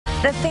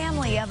The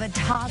family of a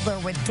toddler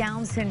with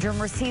Down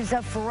syndrome receives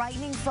a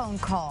frightening phone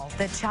call.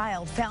 The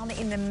child found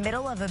in the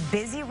middle of a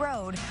busy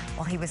road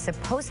while he was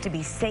supposed to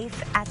be safe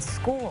at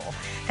school.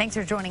 Thanks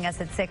for joining us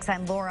at 6.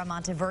 I'm Laura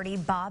Monteverde.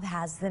 Bob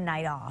has the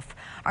night off.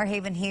 Our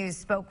Haven Hughes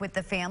spoke with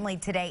the family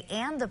today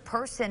and the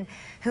person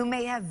who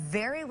may have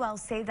very well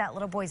saved that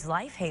little boy's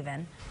life,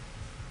 Haven.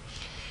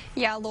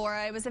 Yeah,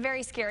 Laura, it was a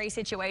very scary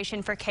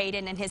situation for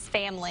Caden and his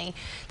family.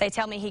 They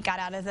tell me he got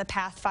out of the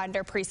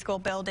Pathfinder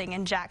Preschool building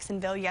in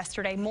Jacksonville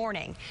yesterday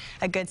morning.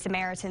 A good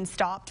Samaritan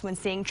stopped when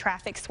seeing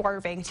traffic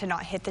swerving to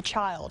not hit the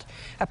child,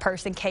 a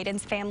person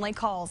Caden's family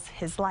calls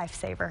his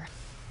lifesaver.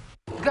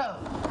 Go.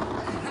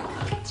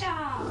 Good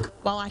job.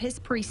 While at his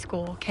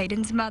preschool,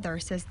 Caden's mother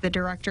says the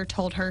director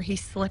told her he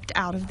slipped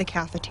out of the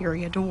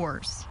cafeteria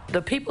doors.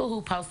 The people who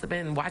supposed to have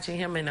been watching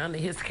him and under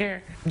his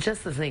care,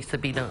 justice needs to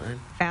be done.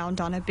 Found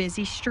on a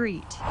busy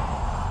street,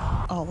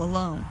 all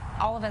alone.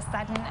 All of a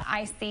sudden,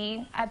 I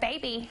see a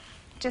baby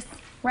just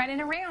running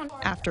around.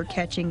 After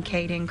catching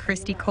Caden,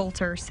 Christy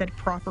Coulter said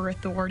proper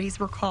authorities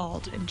were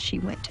called and she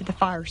went to the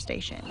fire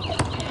station.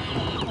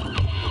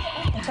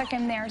 I took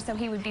him there so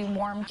he would be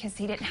warm because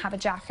he didn't have a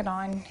jacket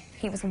on.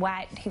 He was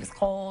wet, he was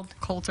cold.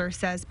 Coulter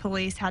says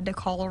police had to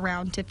call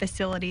around to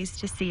facilities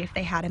to see if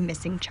they had a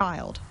missing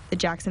child. The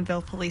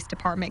Jacksonville Police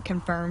Department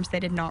confirms they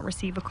did not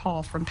receive a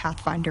call from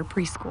Pathfinder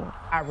Preschool.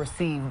 I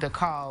received a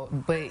call,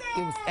 but it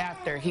was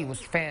after he was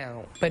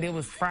found. But it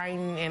was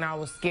frightening and I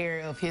was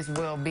scared of his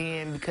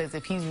well-being because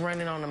if he's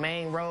running on the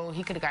main road,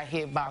 he could have got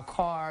hit by a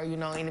car, you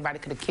know, anybody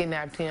could have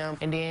kidnapped him,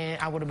 and then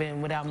I would have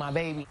been without my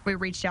baby. We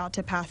reached out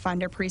to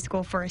Pathfinder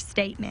Preschool for a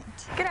statement.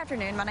 Good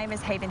afternoon, my name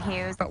is Haven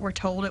Hughes, but we're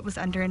told it was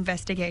under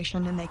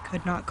investigation and they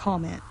could not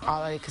comment.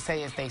 All I could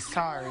say is they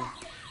sorry.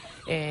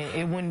 And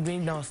it wouldn't be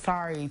no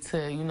sorry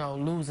to, you know,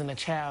 losing a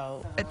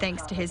child. But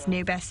thanks to his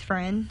new best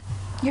friend,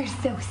 You're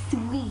so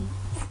sweet.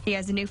 he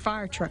has a new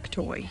fire truck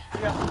toy.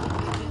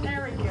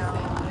 There we go.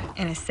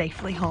 And is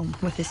safely home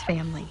with his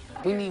family.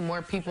 We need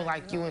more people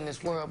like you in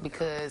this world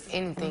because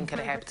anything could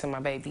have happened to my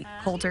baby.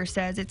 Coulter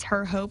says it's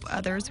her hope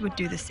others would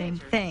do the same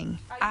thing.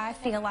 I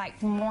feel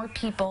like more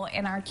people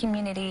in our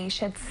community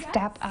should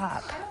step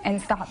up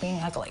and stop being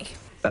ugly.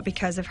 But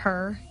because of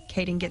her,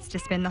 Caden gets to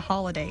spend the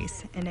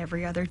holidays and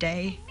every other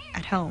day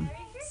at home,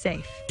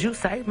 safe. You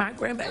saved my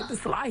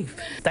grandbaby's life.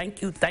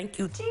 Thank you, thank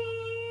you.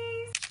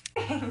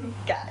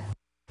 Got it.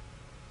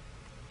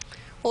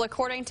 Well,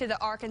 according to the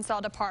Arkansas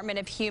Department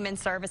of Human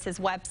Services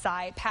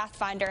website,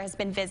 Pathfinder has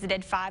been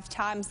visited 5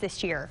 times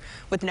this year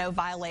with no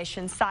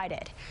violations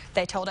cited.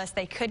 They told us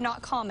they could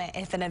not comment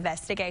if an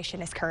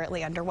investigation is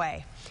currently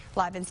underway.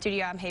 Live in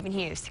studio, I'm Haven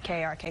Hughes,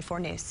 KARK 4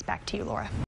 News. Back to you, Laura.